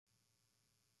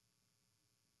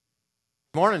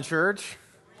Morning, church.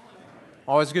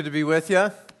 Always good to be with you.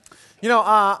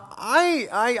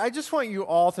 I just want you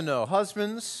all to know,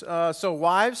 husbands, so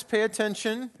wives, pay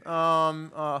attention.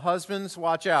 Husbands,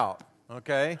 watch out,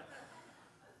 okay?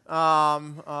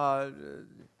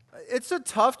 It's a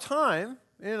tough time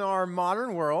in our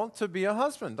modern world to be a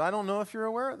husband. I don't know if you're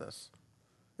aware of this.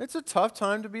 It's a tough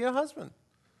time to be a husband.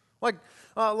 Like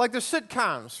the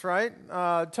sitcoms, right?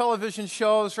 Television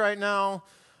shows right now.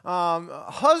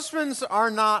 Husbands are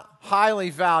not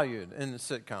highly valued in the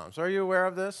sitcoms. Are you aware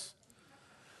of this?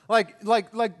 Like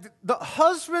the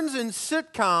husbands in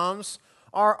sitcoms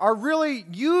are really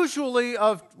usually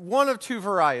of one of two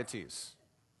varieties.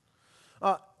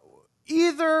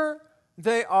 Either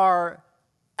they are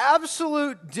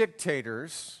absolute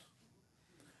dictators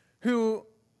who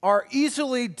are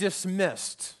easily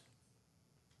dismissed,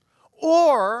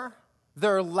 or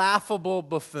they're laughable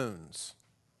buffoons,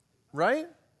 right?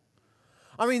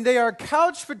 I mean, they are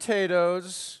couch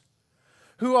potatoes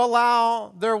who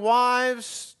allow their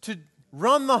wives to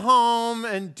run the home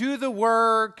and do the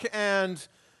work, and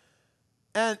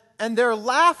they're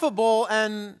laughable,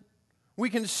 and we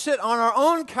can sit on our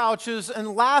own couches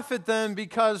and laugh at them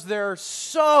because they're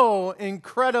so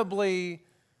incredibly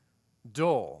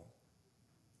dull,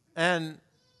 and,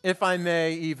 if I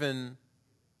may, even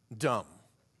dumb.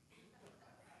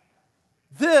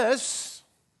 This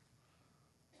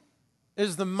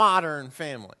is the modern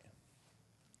family.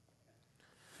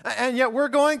 And yet we're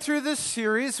going through this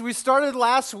series. We started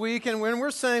last week, and when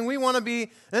we're saying we want to be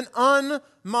an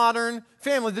unmodern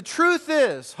family, the truth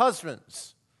is,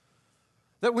 husbands,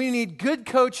 that we need good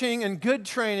coaching and good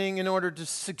training in order to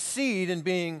succeed in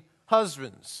being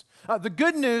husbands. The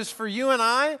good news for you and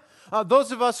I,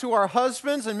 those of us who are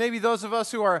husbands, and maybe those of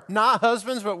us who are not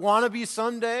husbands but want to be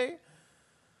someday,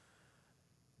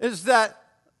 is that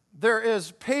there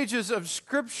is pages of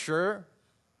Scripture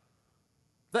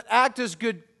that act as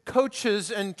good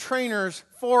coaches and trainers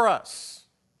for us.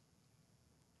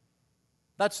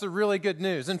 That's the really good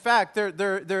news. In fact,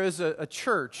 there is a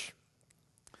church.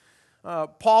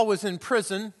 Paul was in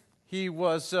prison. He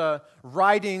was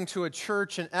writing to a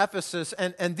church in Ephesus,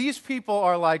 and these people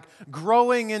are like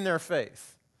growing in their faith.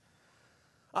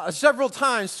 Several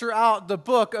times throughout the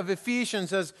book of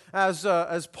Ephesians,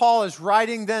 as Paul is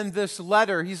writing them this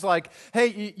letter, he's like,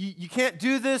 hey, you can't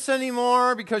do this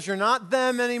anymore because you're not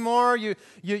them anymore. You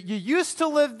used to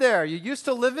live there. You used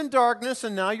to live in darkness,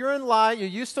 and now you're in light. You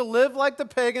used to live like the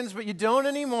pagans, but you don't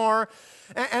anymore.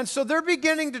 And so they're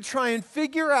beginning to try and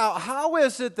figure out, how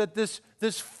is it that this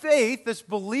faith, this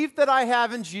belief that I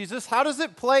have in Jesus, how does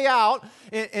it play out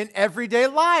in everyday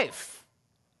life?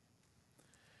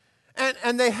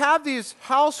 And they have these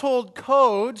household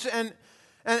codes,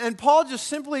 and Paul just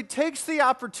simply takes the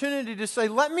opportunity to say,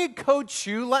 let me coach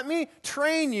you, let me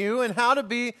train you in how to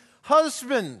be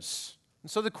husbands. And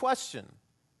so the question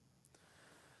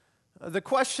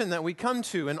that we come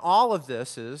to in all of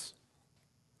this is,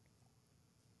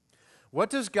 what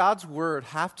does God's Word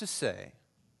have to say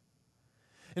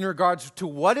in regards to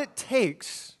what it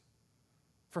takes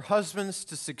for husbands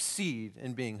to succeed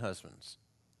in being husbands?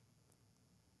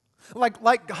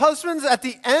 Like husbands at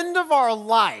the end of our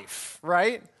life,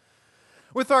 right?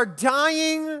 With our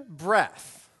dying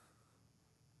breath.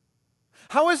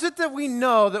 How is it that we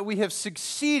know that we have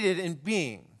succeeded in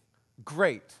being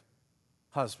great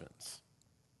husbands?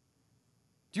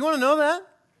 Do you want to know that?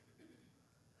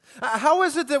 How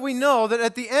is it that we know that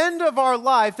at the end of our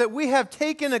life that we have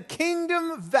taken a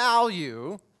kingdom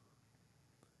value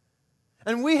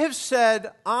and we have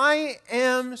said, I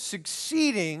am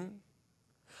succeeding,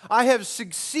 I have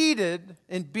succeeded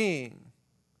in being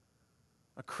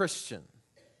a Christian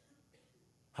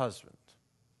husband?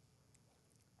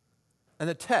 And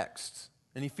the text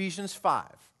in Ephesians 5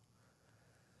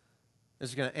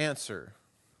 is going to answer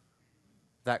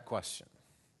that question.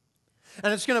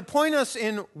 And it's going to point us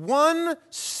in one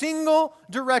single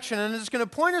direction, and it's going to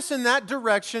point us in that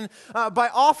direction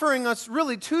by offering us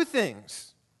really two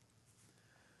things.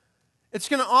 It's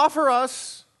going to offer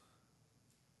us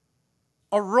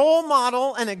a role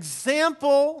model, an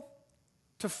example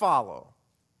to follow.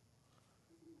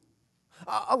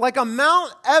 Like a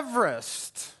Mount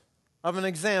Everest of an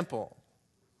example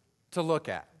to look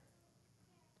at,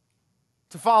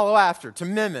 to follow after, to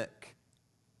mimic.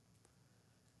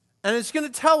 And it's going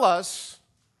to tell us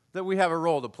that we have a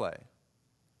role to play.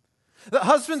 That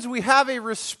husbands, we have a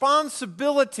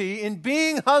responsibility in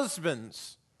being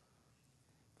husbands.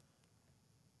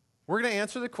 We're going to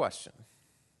answer the question,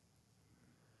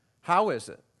 how is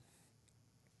it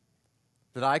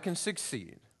that I can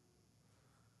succeed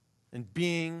in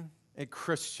being a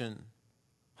Christian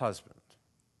husband?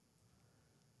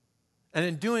 And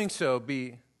in doing so,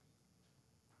 be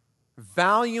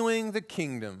valuing the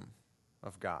kingdom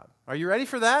of God. Are you ready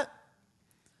for that?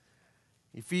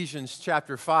 Ephesians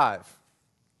chapter 5.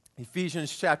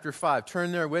 Ephesians chapter 5.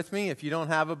 Turn there with me. If you don't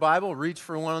have a Bible, reach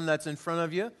for one that's in front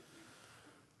of you.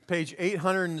 Page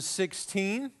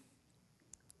 816.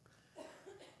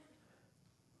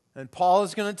 And Paul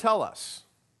is going to tell us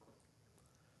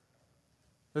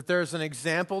that there's an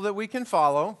example that we can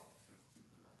follow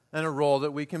and a role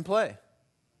that we can play.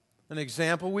 An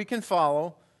example we can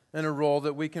follow and a role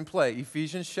that we can play.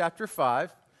 Ephesians chapter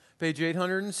 5, page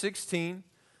 816,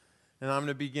 and I'm going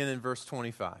to begin in verse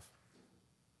 25.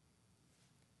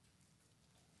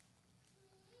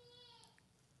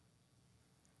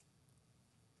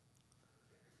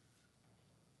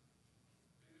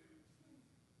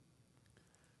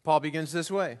 Paul begins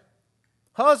this way.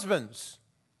 Husbands,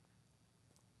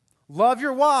 love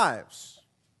your wives,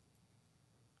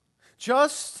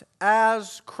 just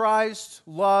as Christ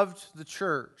loved the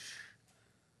church,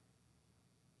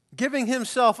 giving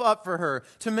himself up for her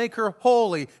to make her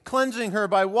holy, cleansing her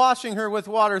by washing her with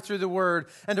water through the word,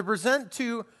 and to present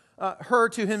to her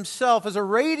to himself as a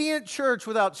radiant church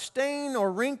without stain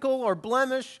or wrinkle or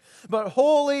blemish, but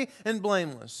holy and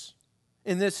blameless.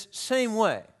 In this same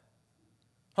way,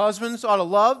 husbands ought to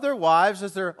love their wives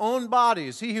as their own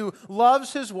bodies. He who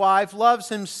loves his wife loves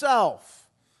himself.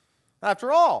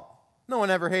 After all, no one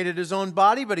ever hated his own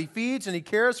body, but he feeds and he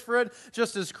cares for it,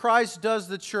 just as Christ does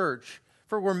the church.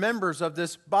 For we're members of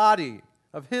this body,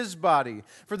 of his body.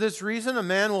 For this reason, a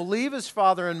man will leave his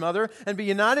father and mother and be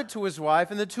united to his wife,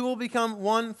 and the two will become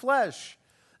one flesh.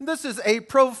 This is a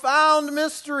profound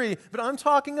mystery, but I'm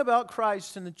talking about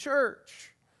Christ and the church.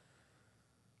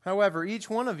 However, each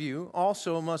one of you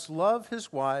also must love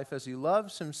his wife as he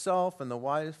loves himself, and the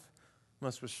wife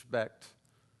must respect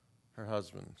her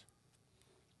husband.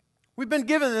 We've been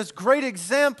given this great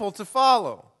example to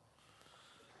follow.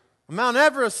 Mount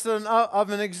Everest of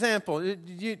an example.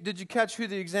 Did you catch who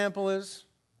the example is?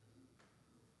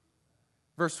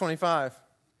 Verse 25.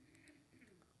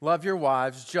 Love your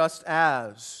wives just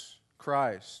as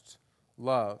Christ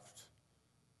loved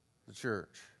the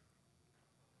church.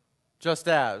 Just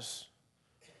as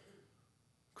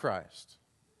Christ.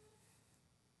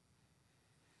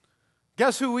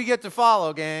 Guess who we get to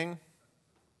follow, gang?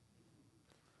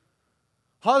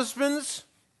 Husbands,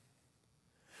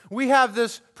 we have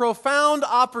this profound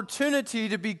opportunity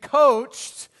to be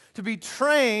coached, to be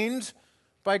trained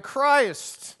by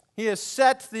Christ. He has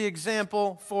set the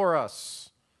example for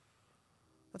us.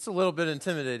 That's a little bit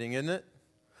intimidating, isn't it?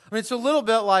 I mean, it's a little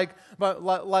bit like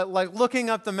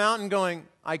looking up the mountain going,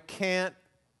 I can't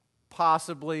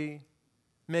possibly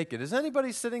make it. Is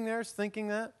anybody sitting there thinking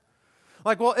that?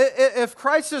 Like, well, if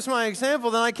Christ is my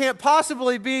example, then I can't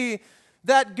possibly be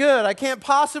that good. I can't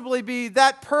possibly be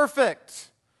that perfect.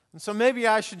 And so maybe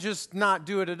I should just not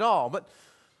do it at all.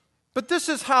 But this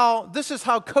is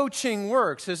how coaching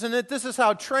works, isn't it? This is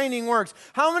how training works.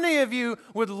 How many of you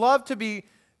would love to be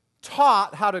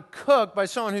taught how to cook by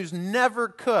someone who's never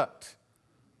cooked?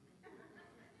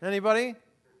 Anybody?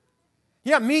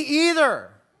 Yeah, me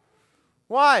either.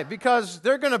 Why? Because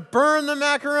they're going to burn the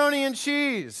macaroni and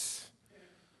cheese.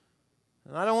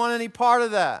 And I don't want any part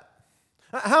of that.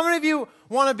 How many of you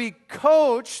want to be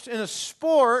coached in a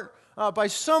sport by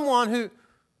someone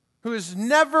who has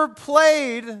never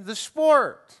played the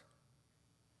sport?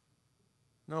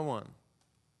 No one.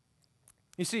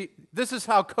 You see, this is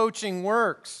how coaching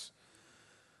works.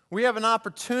 We have an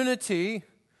opportunity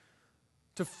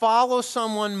to follow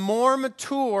someone more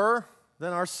mature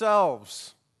than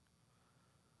ourselves.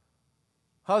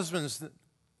 Husbands,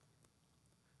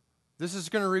 this is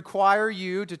going to require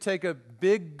you to take a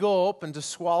big gulp and to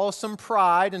swallow some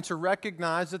pride and to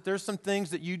recognize that there's some things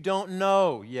that you don't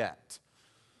know yet.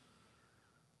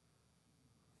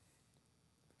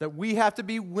 That we have to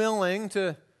be willing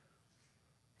to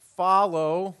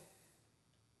follow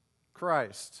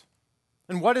Christ.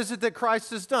 And what is it that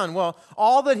Christ has done? Well,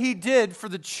 all that he did for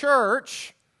the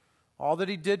church,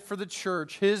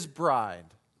 his bride,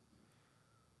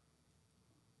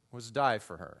 was die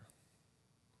for her.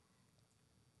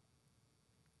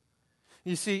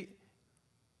 You see,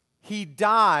 he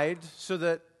died so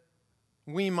that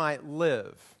we might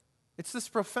live. It's this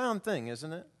profound thing,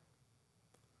 isn't it?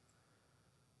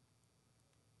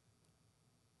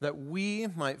 That we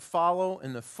might follow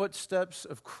in the footsteps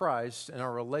of Christ in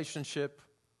our relationship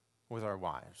with our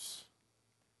wives.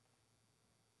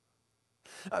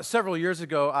 Several years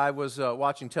ago, I was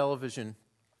watching television,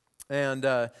 and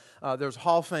there's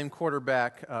Hall of Fame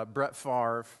quarterback Brett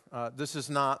Favre. This is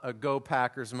not a Go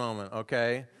Packers moment,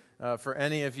 okay? For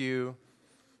any of you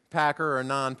Packer or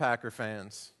non-Packer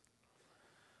fans.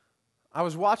 I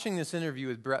was watching this interview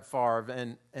with Brett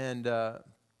Favre, and the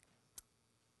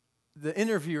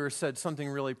interviewer said something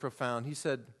really profound. He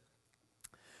said,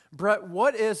 Brett,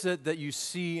 what is it that you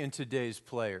see in today's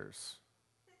players?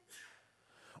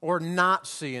 Or not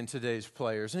see in today's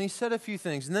players? And he said a few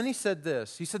things. And then he said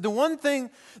this. He said, the one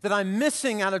thing that I'm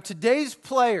missing out of today's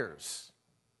players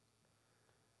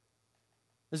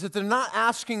is that they're not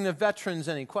asking the veterans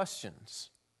any questions.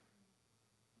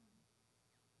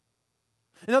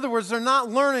 In other words, they're not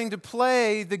learning to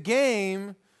play the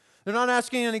game. They're not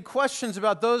asking any questions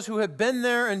about those who have been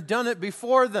there and done it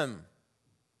before them.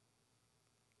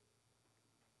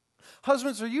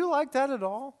 Husbands, are you like that at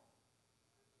all?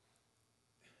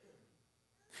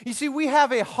 You see, we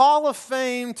have a Hall of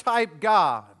Fame type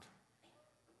God.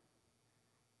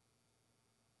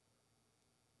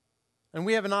 And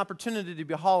we have an opportunity to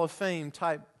be Hall of Fame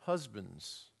type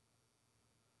husbands.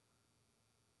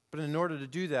 But in order to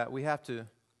do that, we have to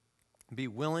be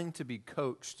willing to be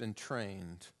coached and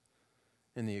trained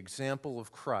in the example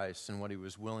of Christ and what He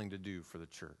was willing to do for the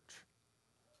church.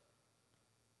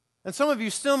 And some of you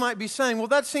still might be saying, well,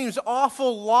 that seems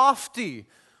awful lofty.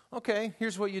 Okay,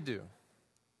 here's what you do.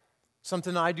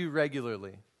 Something I do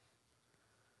regularly.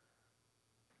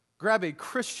 Grab a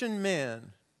Christian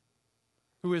man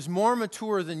who is more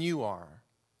mature than you are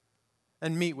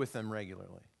and meet with them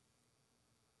regularly.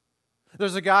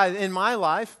 There's a guy in my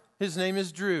life, his name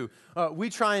is Drew. We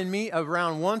try and meet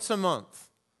around once a month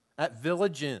at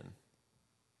Village Inn.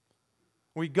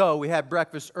 We go, we have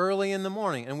breakfast early in the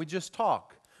morning, and we just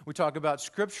talk. We talk about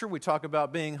Scripture, we talk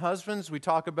about being husbands, we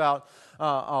talk about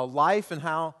life and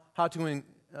how to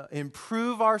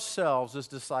improve ourselves as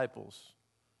disciples.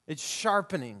 It's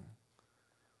sharpening.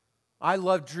 I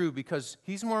love Drew because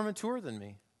he's more mature than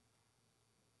me.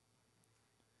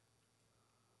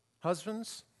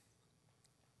 Husbands,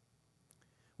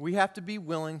 we have to be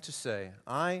willing to say,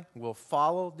 I will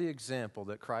follow the example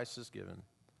that Christ has given.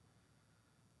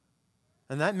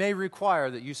 And that may require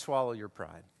that you swallow your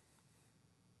pride.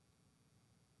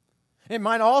 It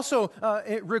might also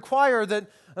require that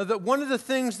one of the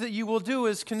things that you will do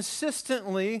is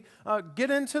consistently get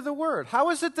into the Word. How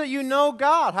is it that you know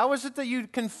God? How is it that you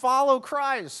can follow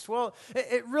Christ? Well,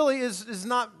 it really is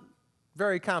not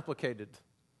very complicated.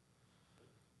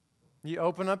 You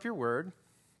open up your Word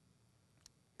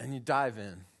and you dive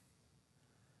in.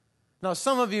 Now,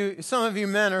 some of you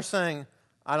men are saying,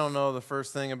 I don't know the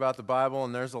first thing about the Bible,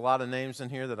 and there's a lot of names in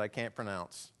here that I can't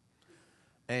pronounce.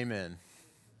 Amen.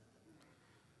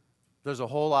 There's a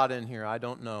whole lot in here I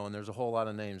don't know, and there's a whole lot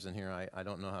of names in here I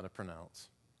don't know how to pronounce.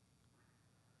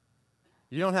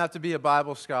 You don't have to be a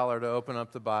Bible scholar to open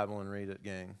up the Bible and read it,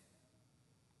 gang.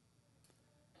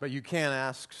 But you can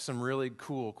ask some really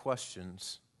cool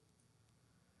questions.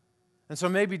 And so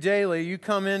maybe daily you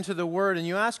come into the Word and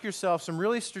you ask yourself some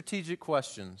really strategic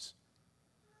questions.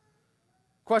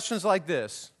 Questions like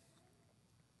this.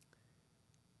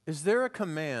 Is there a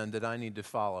command that I need to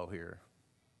follow here?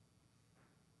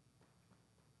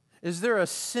 Is there a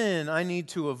sin I need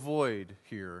to avoid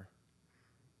here?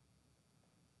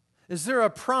 Is there a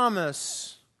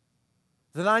promise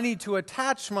that I need to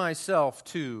attach myself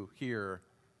to here?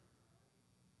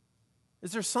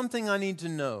 Is there something I need to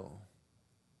know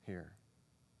here?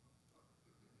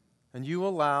 And you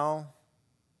allow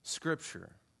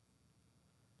Scripture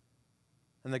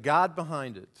and the God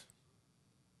behind it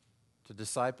to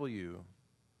disciple you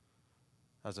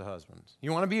as a husband.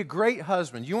 You want to be a great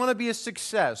husband. You want to be a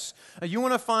success. You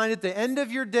want to find at the end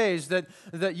of your days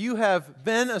that you have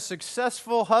been a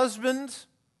successful husband.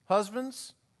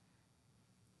 Husbands,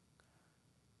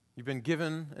 you've been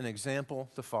given an example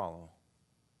to follow.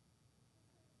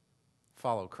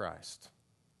 Follow Christ.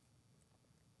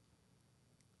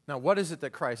 Now, what is it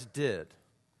that Christ did?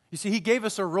 You see, He gave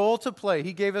us a role to play.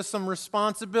 He gave us some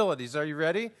responsibilities. Are you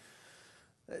ready?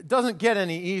 It doesn't get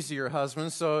any easier,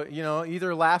 husbands, so,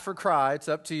 either laugh or cry. It's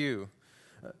up to you.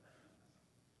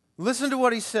 Listen to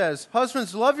what He says.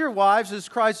 Husbands, love your wives as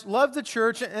Christ loved the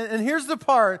church. And here's the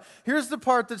part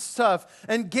that's tough.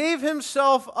 And gave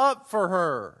Himself up for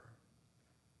her.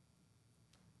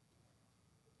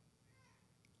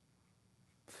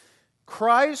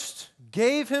 Christ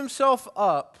gave Himself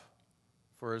up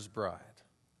for His bride.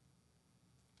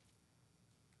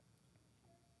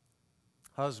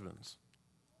 Husbands,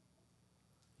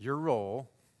 your role,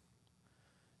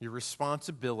 your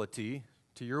responsibility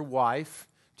to your wife,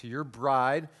 to your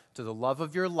bride, to the love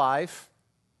of your life,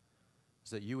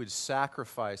 is that you would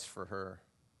sacrifice for her.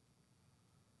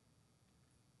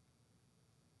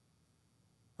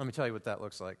 Let me tell you what that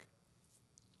looks like.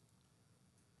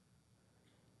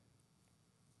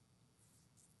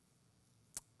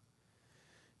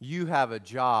 you have a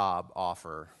job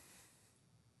offer,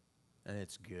 and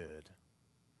it's good.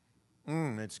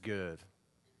 It's good.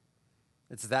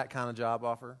 It's that kind of job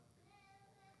offer.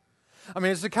 I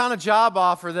mean, it's the kind of job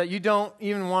offer that you don't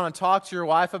even want to talk to your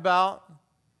wife about.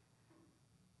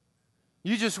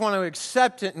 You just want to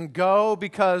accept it and go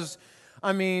because,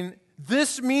 I mean,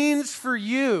 this means for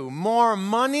you more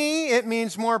money. It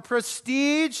means more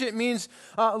prestige. It means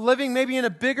living maybe in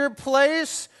a bigger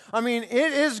place. I mean,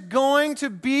 it is going to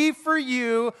be for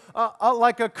you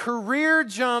like a career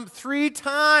jump 3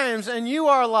 times, and you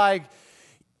are like,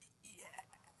 yes.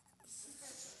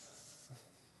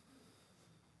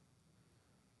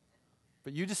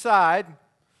 But you decide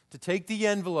to take the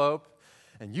envelope,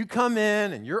 and you come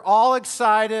in, and you're all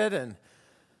excited, and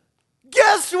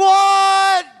guess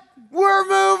what? We're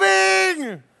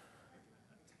moving!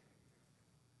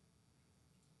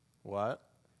 What?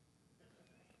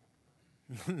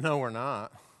 No, we're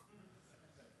not.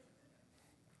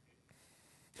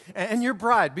 And your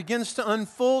bride begins to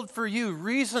unfold for you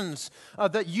reasons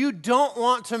that you don't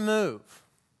want to move,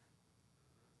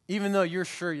 even though you're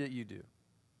sure that you do.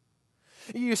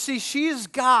 You see, she's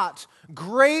got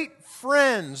great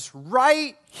friends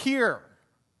right here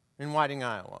in Whiting,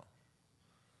 Iowa.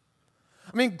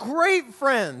 I mean, great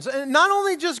friends. And not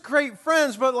only just great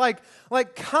friends, but like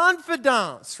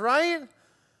confidants, right?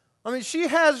 I mean, she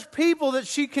has people that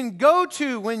she can go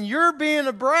to when you're being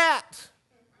a brat.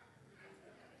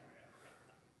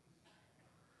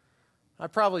 I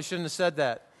probably shouldn't have said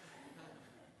that.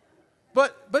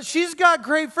 But she's got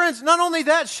great friends. Not only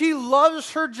that, she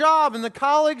loves her job and the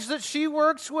colleagues that she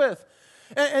works with.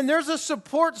 And there's a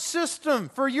support system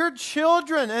for your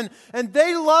children. And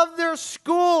they love their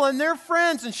school and their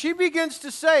friends. And she begins to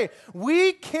say,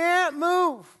 we can't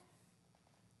move.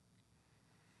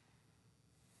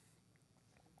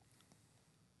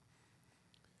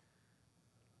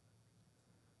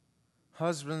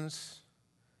 Husbands,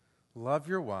 love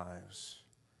your wives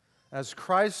as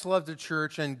Christ loved the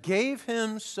church and gave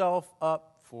himself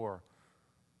up for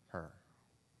her.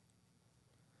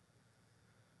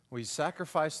 Will you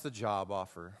sacrifice the job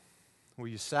offer? Will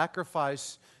you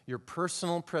sacrifice your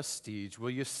personal prestige?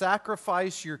 Will you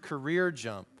sacrifice your career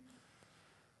jump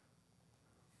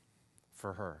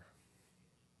for her?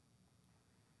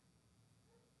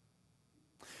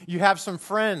 You have some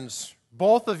friends.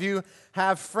 Both of you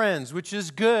have friends, which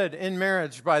is good in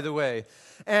marriage, by the way.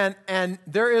 And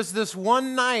there is this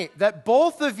one night that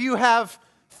both of you have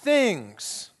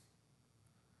things.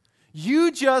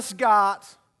 You just got,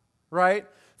 right,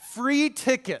 free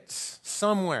tickets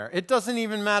somewhere. It doesn't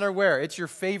even matter where. It's your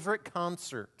favorite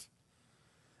concert.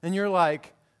 And you're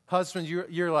like, husband,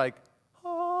 you're like,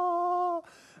 oh.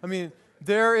 I mean,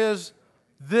 there is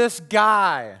this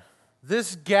guy,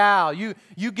 this gal. You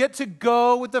get to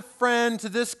go with a friend to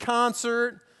this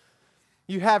concert.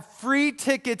 You have free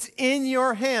tickets in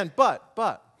your hand. But,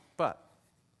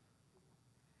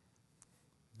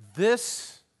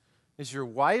 this is your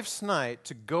wife's night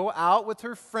to go out with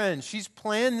her friends. She's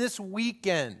planned this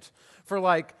weekend for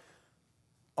like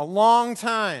a long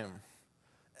time,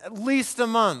 at least a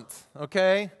month,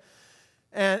 okay?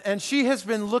 And she has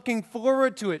been looking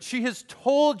forward to it. She has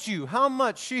told you how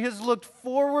much she has looked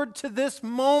forward to this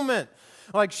moment.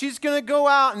 Like she's going to go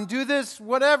out and do this,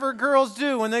 whatever girls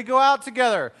do when they go out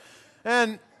together.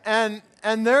 And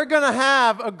they're going to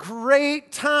have a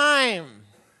great time.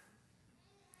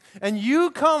 And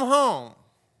you come home.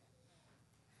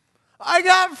 I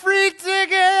got free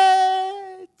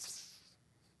tickets.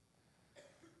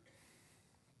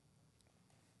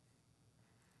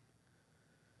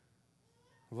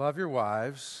 Love your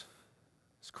wives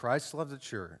as Christ loved the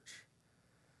church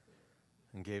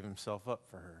and gave himself up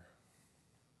for her.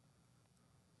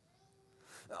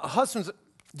 Husbands,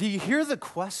 do you hear the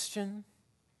question?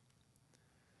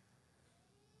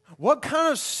 What kind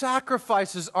of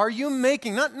sacrifices are you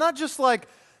making? Not just like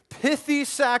pithy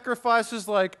sacrifices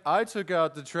like I took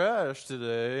out the trash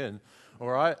today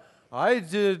or I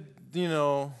did,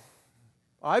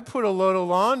 I put a load of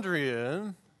laundry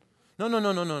in.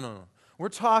 No. We're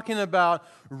talking about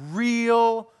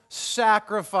real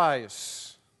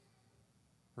sacrifice,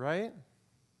 right?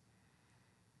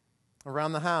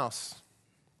 Around the house.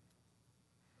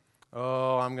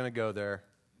 Oh, I'm going to go there.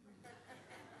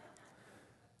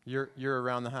 You're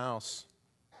around the house.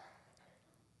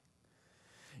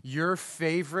 Your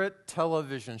favorite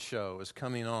television show is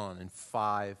coming on in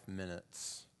 5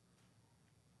 minutes.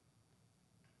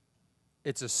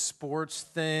 It's a sports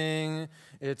thing.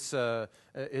 It's a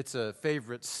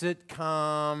favorite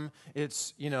sitcom.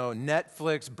 It's,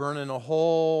 Netflix burning a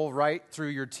hole right through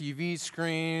your TV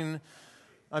screen.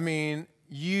 I mean,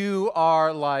 you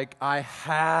are like, I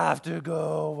have to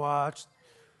go watch.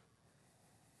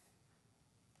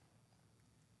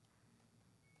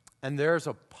 And there's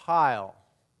a pile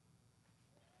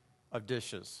of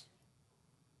dishes.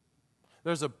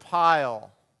 There's a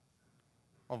pile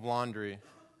of laundry.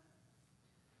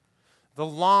 The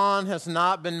lawn has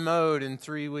not been mowed in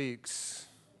 3 weeks.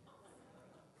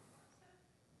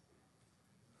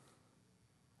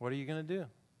 What are you going to do?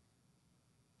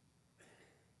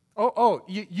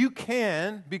 You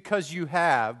can, because you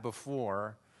have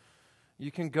before,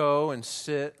 you can go and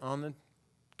sit on the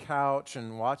couch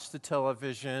and watch the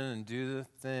television and do the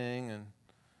thing.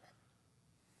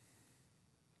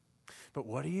 But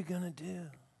what are you going to do?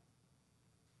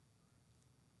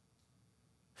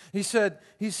 He said,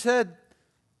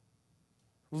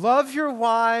 love your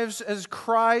wives as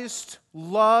Christ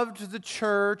loved the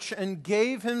church and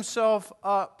gave himself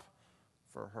up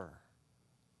for her.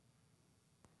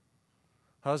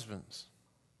 Husbands,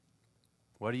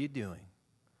 what are you doing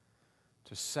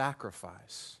to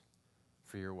sacrifice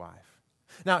for your wife?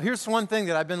 Now, here's one thing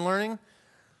that I've been learning.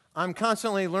 I'm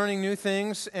constantly learning new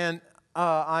things, and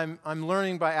I'm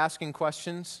learning by asking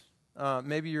questions.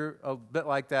 Maybe you're a bit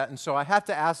like that. And so I have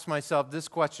to ask myself this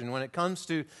question when it comes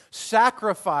to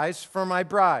sacrifice for my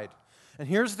bride. And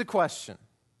here's the question.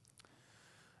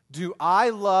 Do I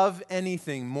love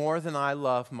anything more than I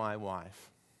love my wife?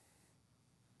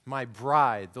 My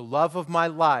bride, the love of my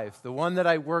life, the one that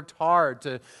I worked hard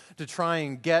to try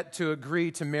and get to agree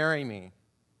to marry me.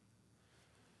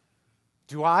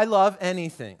 Do I love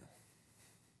anything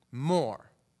more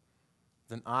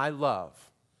than I love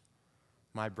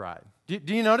my bride?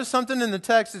 Do you notice something in the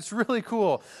text? It's really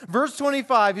cool. Verse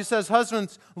 25, he says,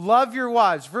 husbands, love your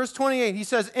wives. Verse 28, he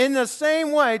says, in the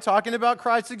same way, talking about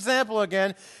Christ's example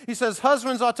again, he says,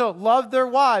 husbands ought to love their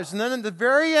wives. And then in the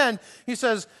very end, he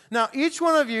says, now each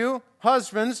one of you,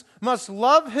 husbands, must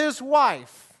love his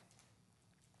wife.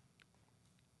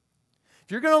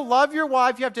 If you're going to love your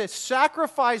wife, you have to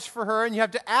sacrifice for her, and you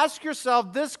have to ask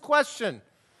yourself this question.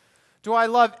 Do I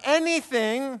love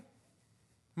anything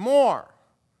more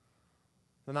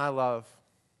than I love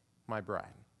my bride?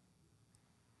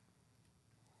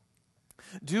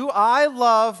 Do I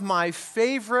love my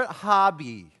favorite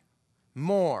hobby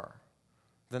more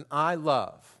than I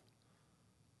love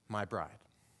my bride?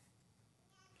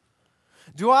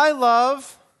 Do I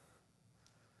love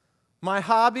my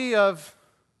hobby of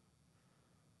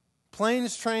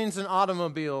planes, trains, and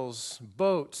automobiles,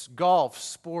 boats, golf,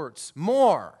 sports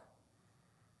more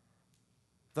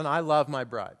than I love my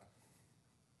bride?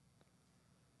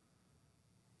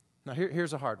 Now,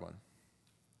 here's a hard one.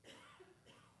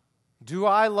 Do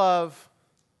I love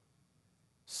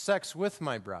sex with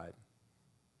my bride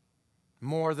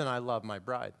more than I love my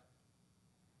bride?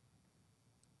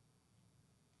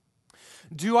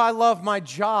 Do I love my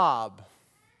job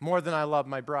more than I love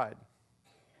my bride?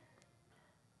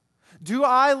 Do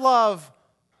I love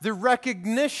the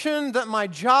recognition that my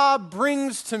job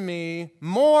brings to me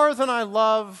more than I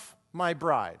love my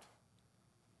bride?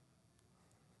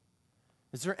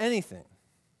 Is there anything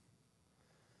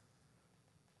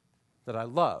that I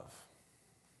love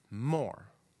more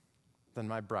than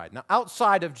my bride? Now,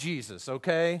 outside of Jesus,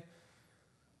 okay?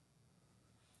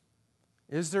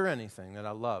 Is there anything that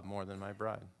I love more than my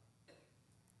bride?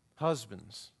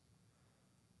 Husbands,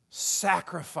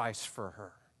 sacrifice for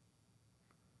her.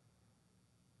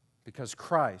 Because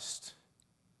Christ,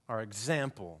 our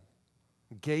example,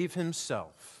 gave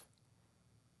himself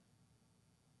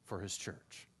for his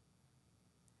church.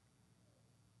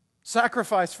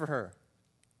 Sacrifice for her.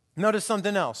 Notice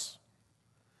something else.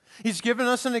 He's given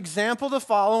us an example to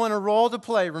follow and a role to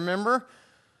play. Remember?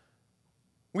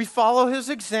 We follow his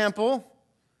example.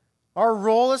 Our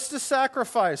role is to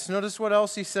sacrifice. Notice what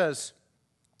else he says.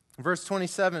 Verse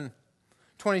 27,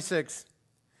 26.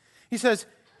 He says,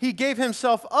 he gave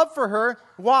himself up for her.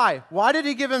 Why? Why did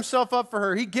he give himself up for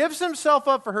her? He gives himself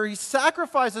up for her. He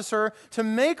sacrifices her to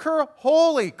make her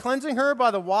holy, cleansing her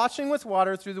by the washing with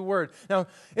water through the word. Now,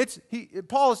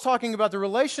 Paul is talking about the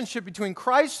relationship between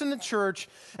Christ and the church,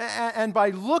 and by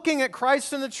looking at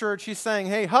Christ and the church, he's saying,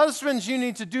 hey, husbands, you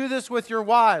need to do this with your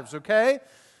wives, okay?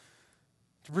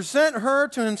 To present her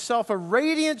to himself a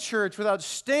radiant church without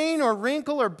stain or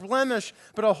wrinkle or blemish,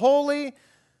 but holy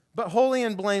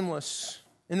and blameless.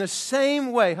 In the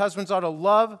same way, husbands ought to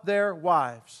love their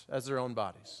wives as their own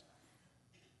bodies.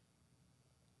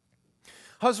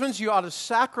 Husbands, you ought to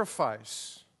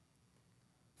sacrifice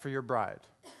for your bride.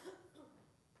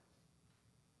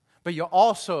 But you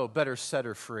also better set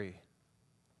her free.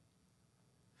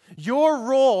 Your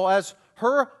role as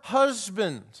her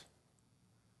husband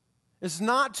is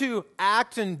not to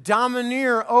act and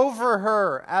domineer over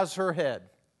her as her head.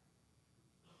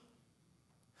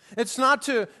 It's not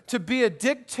to be a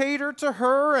dictator to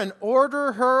her and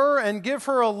order her and give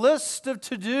her a list of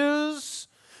to-dos.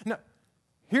 No,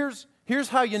 here's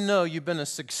how you know you've been a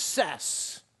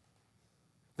success.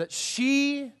 That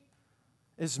she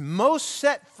is most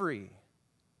set free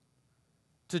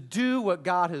to do what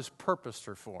God has purposed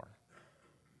her for.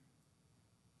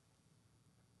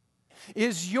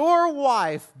 Is your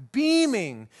wife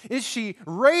beaming? Is she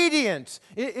radiant?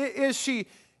 Is she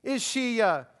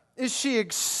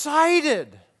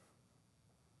excited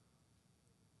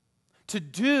to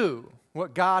do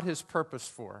what God has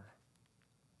purposed for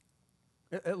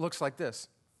her? It looks like this.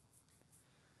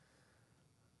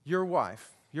 Your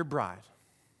wife, your bride,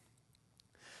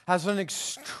 has an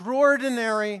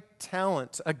extraordinary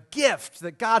talent, a gift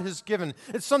that God has given.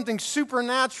 It's something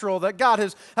supernatural that God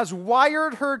has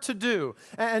wired her to do.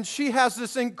 And she has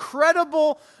this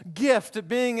incredible gift at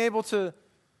being able to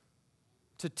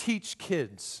teach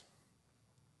kids.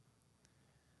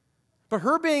 But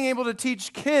her being able to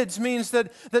teach kids means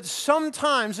that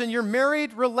sometimes in your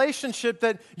married relationship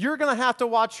that you're going to have to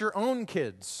watch your own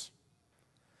kids.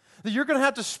 That you're going to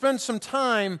have to spend some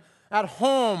time at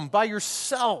home by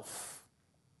yourself.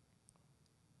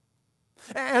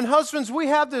 And husbands, we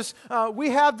have this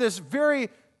very,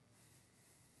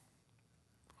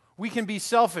 we can be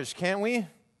selfish, can't we?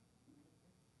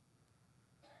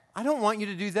 I don't want you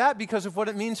to do that because of what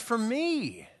it means for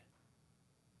me.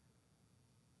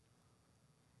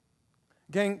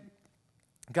 Gang,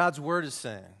 God's word is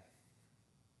saying,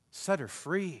 set her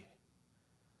free.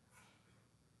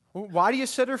 Why do you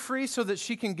set her free? So that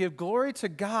she can give glory to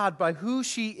God by who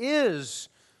she is,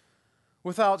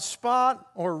 without spot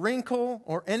or wrinkle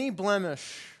or any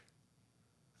blemish,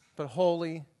 but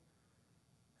holy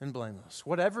and blameless.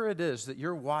 Whatever it is that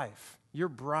your wife, your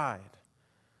bride,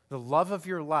 the love of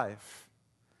your life,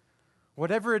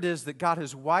 whatever it is that God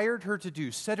has wired her to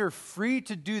do, set her free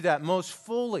to do that most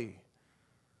fully.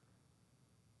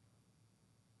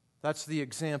 That's the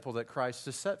example that Christ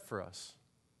has set for us.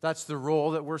 That's the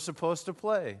role that we're supposed to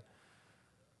play.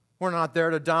 We're not there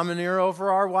to domineer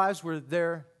over our wives. We're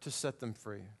there to set them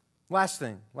free. Last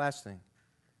thing.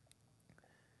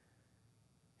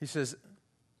 He says,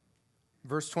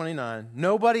 verse 29,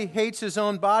 nobody hates his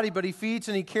own body, but he feeds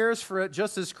and he cares for it,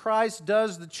 just as Christ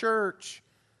does the church.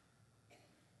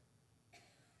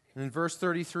 And in verse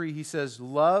 33, he says,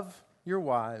 love your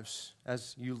wives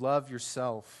as you love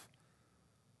yourself.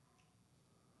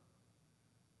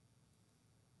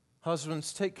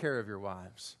 Husbands, take care of your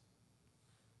wives.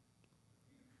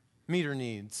 Meet her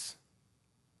needs.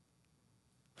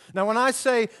 Now, when I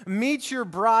say meet your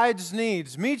bride's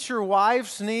needs, meet your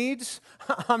wife's needs,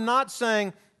 I'm not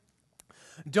saying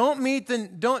don't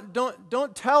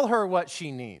tell her what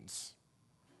she needs.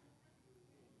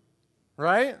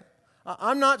 Right?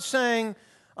 I'm not saying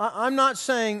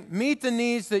meet the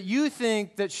needs that you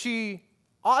think that she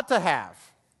ought to have.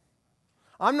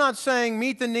 I'm not saying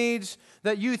meet the needs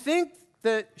that you think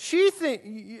that she think.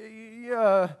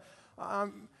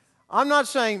 I'm not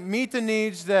saying meet the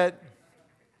needs that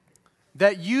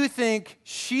you think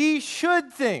she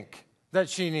should think that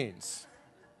she needs.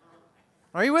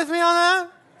 Are you with me on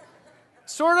that?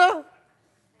 Sort of?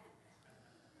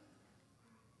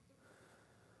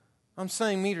 I'm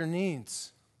saying meet her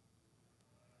needs.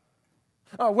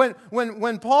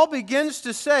 When Paul begins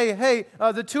to say, hey,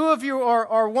 the two of you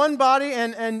are one body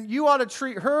and you ought to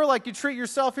treat her like you treat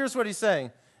yourself, here's what he's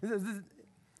saying.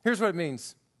 Here's what it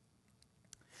means.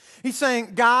 He's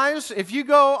saying, guys, if you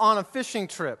go on a fishing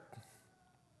trip,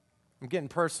 I'm getting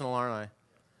personal, aren't I?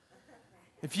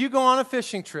 If you go on a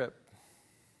fishing trip,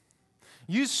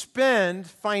 you spend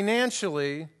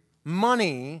financially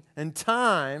money and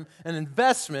time and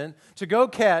investment to go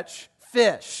catch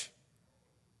fish.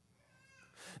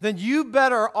 Then you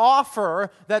better offer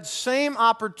that same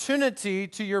opportunity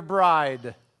to your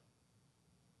bride.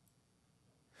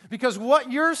 Because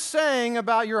what you're saying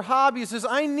about your hobbies is,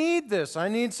 I need this. I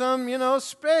need some,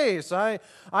 space. I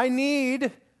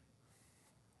need...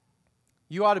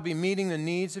 You ought to be meeting the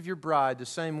needs of your bride the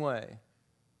same way.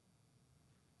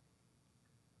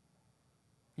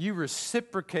 You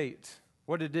reciprocate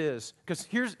what it is. Because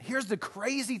here's the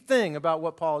crazy thing about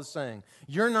what Paul is saying.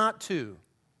 You're not two.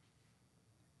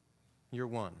 You're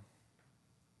one.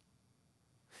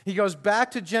 He goes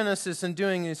back to Genesis and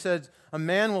he says, a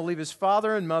man will leave his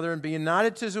father and mother and be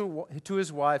united to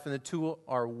his wife, and the two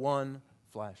are one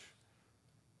flesh.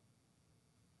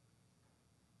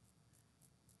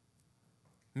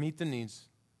 Meet the needs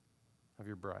of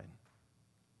your bride.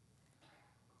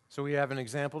 So we have an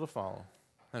example to follow.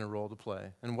 and a role to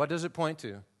play. And what does it point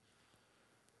to?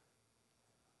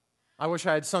 I wish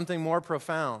I had something more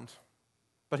profound,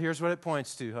 but here's what it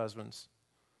points to, husbands.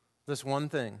 This one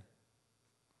thing.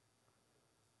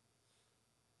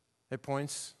 It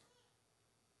points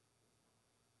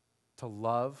to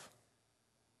love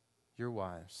your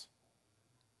wives.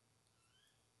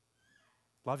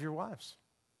 Love your wives.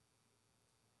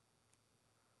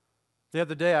 The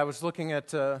other day, I was looking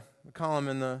at a column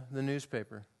in the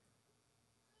newspaper.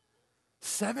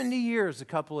 70 years the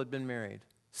couple had been married.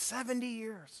 70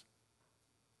 years.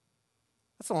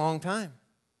 That's a long time.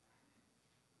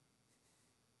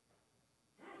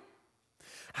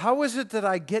 How is it that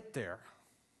I get there?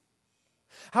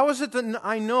 How is it that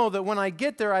I know that when I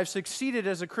get there, I've succeeded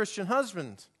as a Christian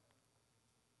husband?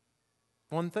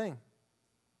 One thing.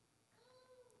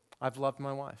 I've loved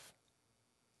my wife.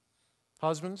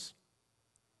 Husbands,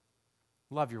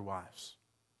 love your wives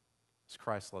as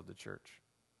Christ loved the church.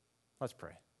 Let's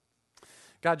pray.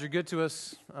 God, you're good to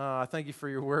us. I thank you for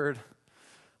your word.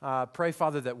 Pray,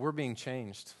 Father, that we're being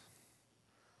changed.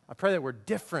 I pray that we're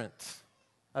different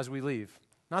as we leave,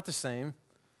 not the same.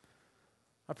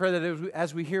 I pray that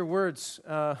as we hear words,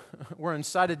 we're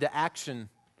incited to action.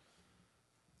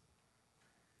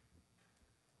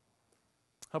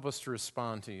 Help us to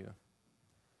respond to you.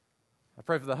 I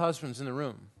pray for the husbands in the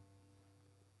room.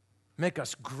 Make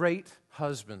us great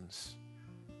husbands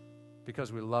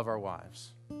because we love our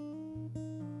wives.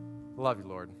 Love you,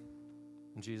 Lord.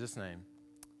 In Jesus' name,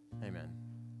 amen.